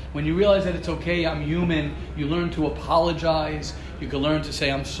fail, when you realize that it's okay, I'm human, you learn to apologize, you can learn to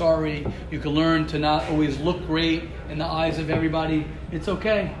say I'm sorry, you can learn to not always look great in the eyes of everybody. It's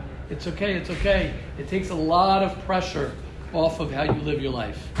okay. It's okay. It's okay. It takes a lot of pressure off of how you live your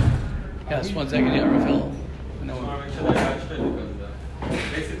life. Yes, 1 second. Yeah, Rafael. I want to make sure that I understood,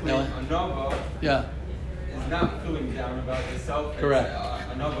 because basically anava is not feeling down about yourself. Correct.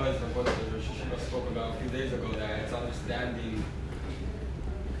 Anava is what the Rosh Hashanah spoke about a few days ago, that it's understanding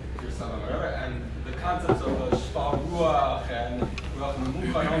yourself and whatever. And the concepts of the shvar ruach and ruach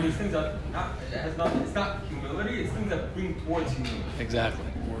nemucha and all these things it's not humility, it's things that bring towards humility. Exactly.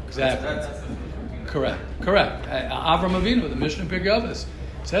 That's Correct. Avram Avinu, the Mishnah Pirkei Avos,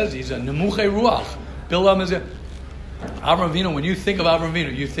 says he's a nemuchei ruach. Bilam is Avram Avinu. When you think of Avram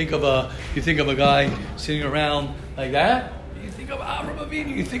Avinu, you think of a guy sitting around like that. You think of Avram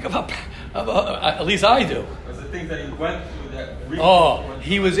Avinu. You think of at least I do. Because the things that he went through that.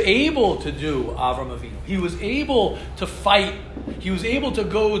 He was able to do Avram Avinu. He was able to fight. He was able to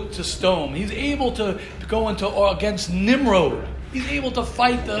go to Stone. He's able to go against Nimrod. He's able to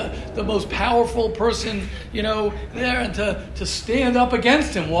fight the most powerful person, there, and to stand up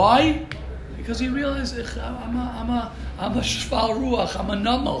against him. Why? Because he realized I'm a shval ruach. I'm a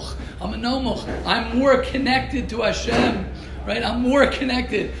nomoch. I'm more connected to Hashem, right? I'm more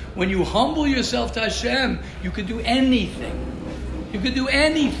connected. When you humble yourself to Hashem, you can do anything. You can do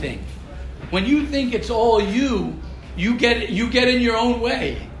anything. When you think it's all you get in your own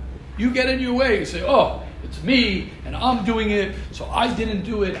way. You get in your way. You say, oh, it's me, and I'm doing it, so I didn't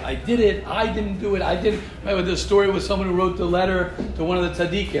do it, I did it, I didn't do it, I didn't. Remember the story with someone who wrote the letter to one of the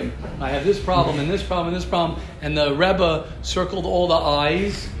tzaddikim, I have this problem, and this problem, and this problem, and the Rebbe circled all the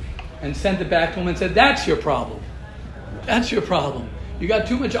I's and sent it back to him and said, that's your problem. That's your problem. You got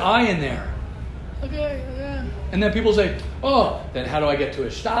too much I in there. Okay, yeah. And then people say, oh, then how do I get to a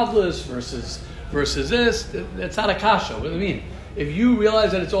shtadlus versus this? That's not a kasha. What do you mean? If you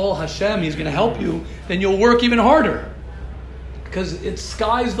realize that it's all Hashem, He's going to help you, then you'll work even harder. Because it's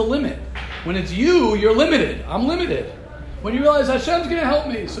sky's the limit. When it's you, you're limited. I'm limited. When you realize Hashem's going to help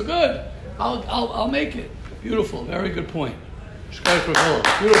me, so good. I'll make it. Beautiful. Very good point. Beautiful point.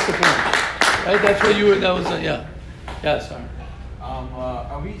 Right? That's what you were, that was, yeah. Yeah, sorry.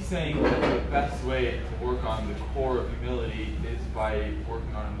 Are we saying that the best way to work on the core of humility is by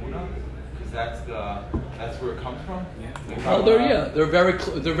working on Emunah? Because that's where it comes from. Yeah. They're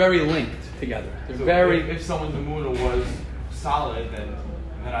very linked together. If someone's Emunah was solid, then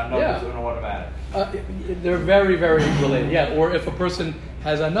I know it's an automatic. They're very, very related. Yeah. Or if a person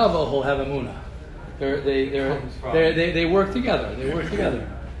has anava, he'll have Emunah. They work together. They work together.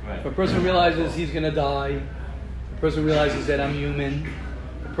 Right. If a person realizes he's going to die, a person realizes that I'm human,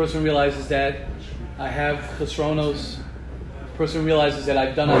 a person realizes that I have chesronos, a person realizes that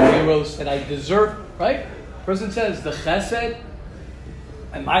I've done averos that I deserve, right? A person says the chesed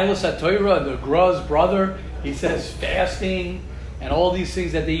and Milas HaTorah, the Gra's brother, he says fasting and all these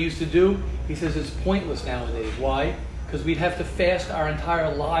things that they used to do, he says it's pointless nowadays. Why? Because we'd have to fast our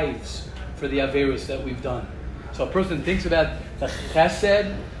entire lives for the averos that we've done. So a person thinks about the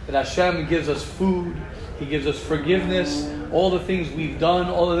chesed, that Hashem gives us food, He gives us forgiveness, all the things we've done,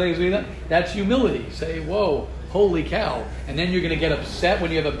 that's humility. Say, whoa, holy cow. And then you're going to get upset when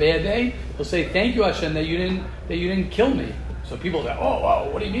you have a bad day. He'll say, thank you, Hashem, that you didn't kill me. So people say, oh,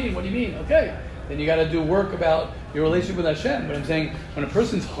 what do you mean? What do you mean? Okay. Then you got to do work about your relationship with Hashem. But I'm saying, when a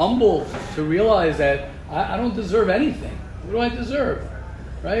person's humble to realize that I don't deserve anything. What do I deserve?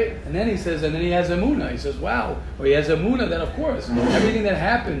 Right? And then he says, and then he has emunah. He says, wow. Or he has emunah that, of course, everything that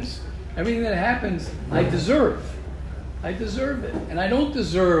happens, I deserve. I deserve it. And I don't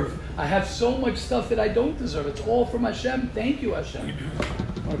deserve, I have so much stuff that I don't deserve. It's all from Hashem. Thank you, Hashem.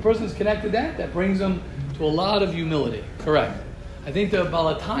 When a person's connected to that brings them to a lot of humility. Correct. I think the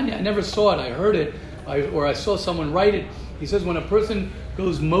Balatanya, I never saw it, I heard it, or I saw someone write it. He says when a person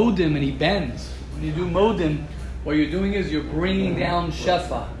goes modim and he bends, when you do modim, what you're doing is you're bringing down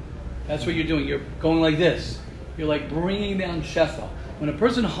shefa. That's what you're doing. You're going like this. You're like bringing down shefa. When a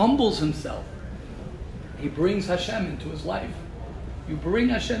person humbles himself, he brings Hashem into his life. You bring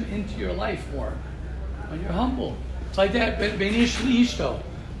Hashem into your life more when you're humble. It's like that. Beinish liishto.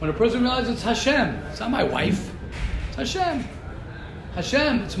 When a person realizes it's Hashem, it's not my wife. It's Hashem.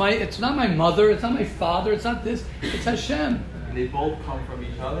 Hashem. It's not my mother. It's not my father. It's not this. It's Hashem. And they both come from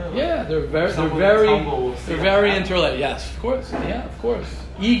each other. Like, yeah, they're very interrelated. Yes, of course. Yeah, of course.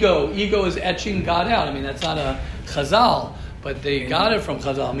 Ego is etching God out. I mean, that's not a chazal. But they got it from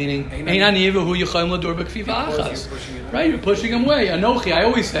Chazal, meaning right? You're pushing him away. Anochi, I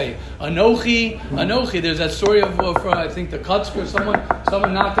always say, Anochi. There's that story of I think the Kutzker.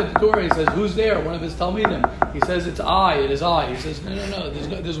 Someone knocked at the door and he says, "Who's there?" One of his Talmidim. He says, "It's I. It is I." He says, "No.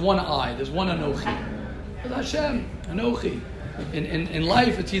 There's one I. There's one Anochi. It's Hashem. Anochi. In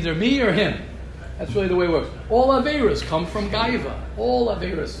life, it's either me or him. That's really the way it works. All Averas come from Gaiva. All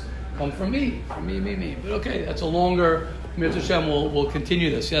Averas come from me. From me. But okay, that's a longer. Mitzvah Hashem will continue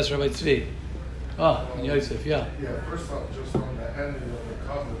this. Yes, Rabbi Tzvi. And Yosef, yeah. Yeah, first off, just on the ending of the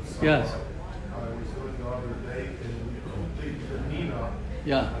covenant. Yes. I was doing the other day in the Nina.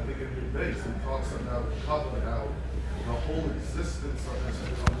 Yeah. I think in your base it talks about the covenant, how the whole existence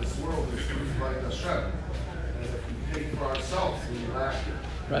of this world is used by Hashem. And if we take for ourselves, we lack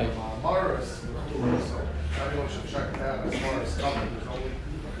it. Right. Maris, so everyone should check that as far as covenant. There's only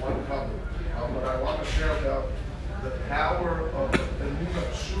one covenant. But I want to share about the power of the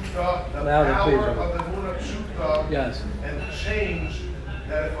Emunah Pshuta, yes. And change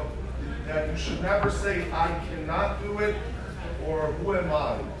that you should never say, I cannot do it, or who am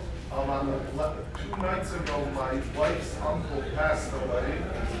I? 2 nights ago, my wife's uncle passed away.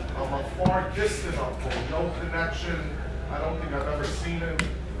 A far distant uncle, no connection. I don't think I've ever seen him,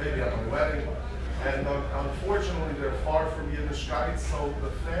 maybe at my wedding. And unfortunately, they're far from Yiddishkeit, so the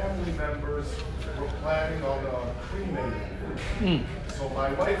family members were planning on cremating. So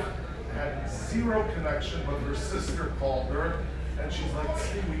my wife had zero connection, but her sister called her, and she's like,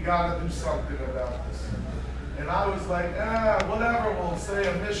 "See, we got to do something about this." And I was like, whatever, we'll say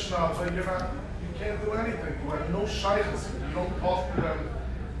a Mishnah, but you can't do anything. You have no shyness. You don't talk to them,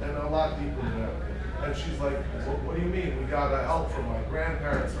 and a lot deeper than that. And she's like, what do you mean? We got help from my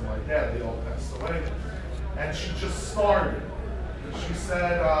grandparents and my dad. They all passed away. And she just started. She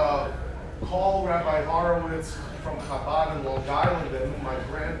said, call Rabbi Horowitz from Chabad in Long Island. They knew my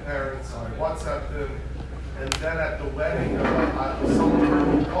grandparents. I WhatsApped him. And then at the wedding, someone heard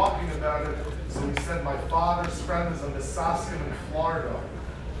me talking about it. So he said, my father's friend is a Missasim in Florida.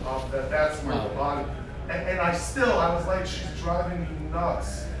 That's where the body. And I was like, she's driving me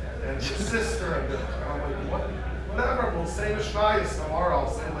nuts. And her sister, and I'm like, whatever, we'll say Mishnayos tomorrow, I'll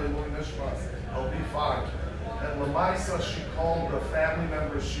say Leilui Nishmas, I'll be fine. And Lamaisa, she called the family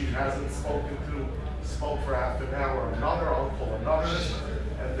members she hasn't spoken to, spoke for half an hour, another uncle, another,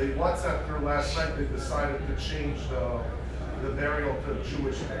 and they WhatsApped her last night, they decided to change the burial to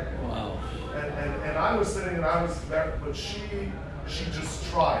Jewish burial. Wow. And I was sitting and I was there, but she just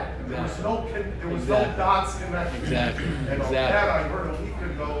tried. There was no dots connected. Exactly. And on that, I heard a week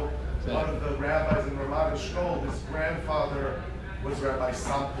ago, one of the rabbis in Ramat Eshkol, his grandfather was Rabbi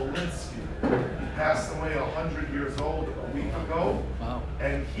Sam Polinsky. He passed away 100 years old a week ago. Wow.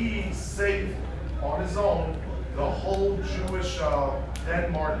 And he saved on his own the whole Jewish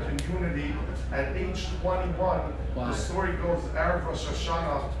Denmark community at age 21. Wow. The story goes, Erev Rosh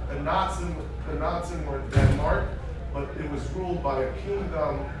Hashanah, the Nazis were in Denmark, but it was ruled by a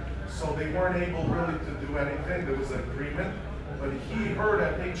kingdom, so they weren't able really to do anything. There was an agreement. But he heard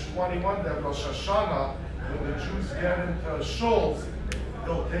at age 21 that Rosh Hashanah, when the Jews get into shuls,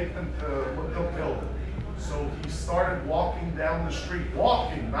 they'll kill them. So he started walking down the street,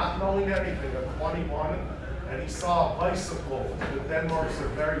 not knowing anything, at 21, and he saw a bicycle. The Denmarks are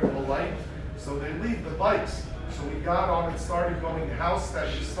very polite, so they leave the bikes. So he got on and started going house to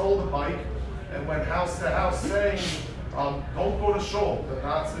house. He stole the bike and went house to house saying, don't go to shul, the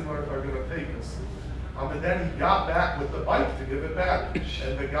Nazis are going to take us. And then he got back with the bike to give it back.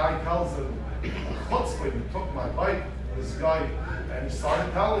 And the guy tells him, chutzpah, you took my bike, this guy, and he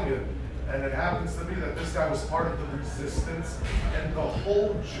started telling him. And it happens to be that this guy was part of the resistance, and the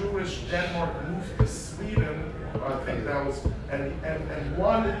whole Jewish Denmark moved to Sweden. I think that was, and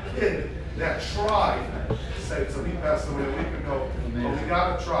one kid that tried said, so he passed away a week ago, but we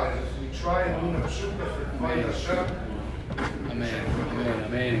gotta try. And if we try and do Pshuta for Kvay Hashem. Amen.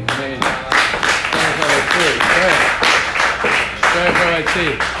 Amen. Rabbi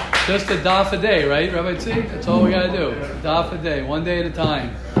Tzvi. Just a daf a day, right, Rabbi Tzvi? That's all we gotta do. Daf a day, one day at a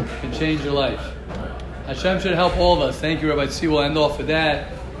time, can change your life. Hashem should help all of us. Thank you, Rabbi Tzvi. We'll end off with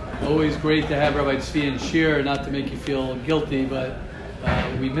that. Always great to have Rabbi Tzvi and Shir, not to make you feel guilty, but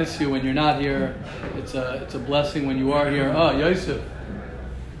we miss you when you're not here. It's a blessing when you are here. Oh, Yosef.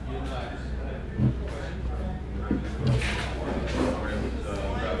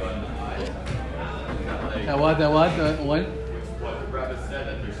 What? What the Rebbe said,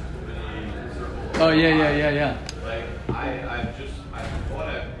 that there's too many circles. Oh, yeah. Like, I thought I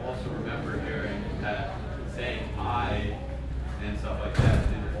also remember hearing that saying I and stuff like that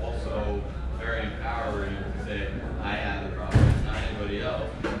is also very empowering to say, I have the problem, it's not anybody else,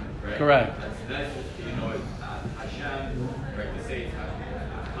 right? Correct. That's Hashem, right, to say it's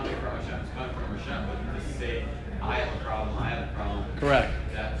coming from Hashem, it's coming from Hashem, but to say, I have a problem, correct.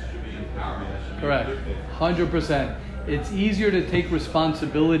 That should be empowering, that should be correct. a good thing. 100%. It's easier to take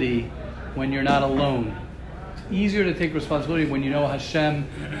responsibility when you're not alone. It's easier to take responsibility when you know Hashem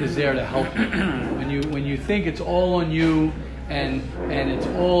is there to help you. When you think it's all on you and it's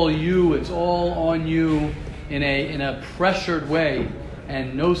all you, it's all on you in a pressured way,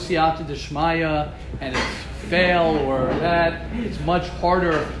 and no siyata d'shmaya, and it's fail or that, it's much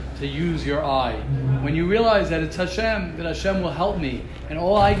harder to use your I. When you realize that it's Hashem, that Hashem will help me, and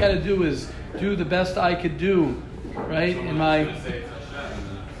all I got to do is do the best I could do, right? In my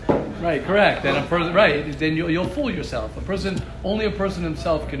right, correct. And a person, right? Then you'll fool yourself. Only a person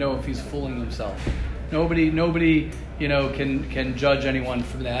himself can know if he's fooling himself. Nobody, can judge anyone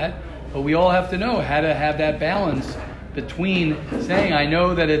from that. But we all have to know how to have that balance between saying, I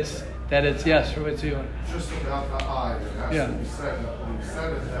know that it's yes. What it's you. Just about the I, it has to be said. What we've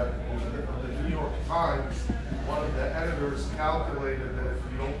said is that the New York Times, one of the editors calculated that if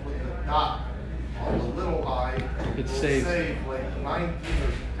you don't put the dot on the little I, it will save like $19 or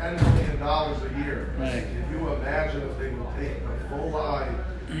 $10 million a year. Right. If you imagine if they would take the full I,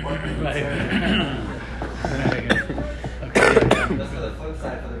 what they would right. say. Okay. Just for the flip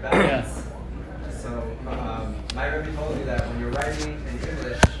side, for the balance. Yeah. So, my Rebbe told me that when you're writing in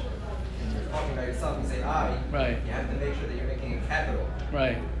English and you're talking about yourself, you say I. Right. You have to make sure that you're making a capital.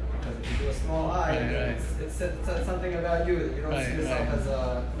 Right. Because if you do a small I, it says something about you that you don't see yourself as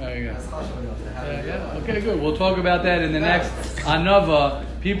chashuv enough to have. Yeah. Okay, good. We'll talk about that in the next Anava.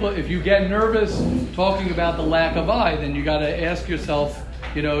 People, if you get nervous talking about the lack of I, then you got to ask yourself.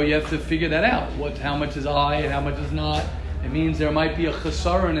 You have to figure that out. How much is I and how much is not? It means there might be a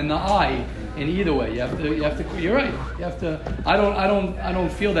chesaron in the I in either way. You have to. You're right. You have to. I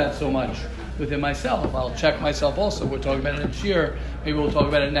don't feel that so much within myself. I'll check myself also. We're talking about it in Shir. Maybe we'll talk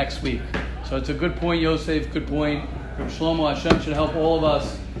about it next week. So it's a good point, Yosef. Good point. Reb Shlomo, Hashem should help all of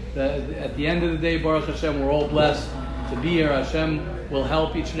us. At the end of the day, Baruch Hashem, we're all blessed to be here. Hashem will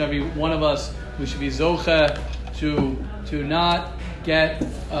help each and every one of us. We should be zocheh to not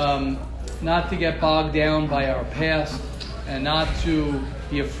to get bogged down by our past, and not to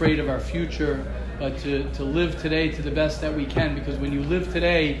be afraid of our future, but to live today to the best that we can, because when you live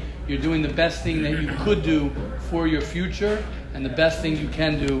today, you're doing the best thing that you could do for your future and the best thing you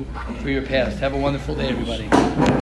can do for your past. Have a wonderful day, everybody.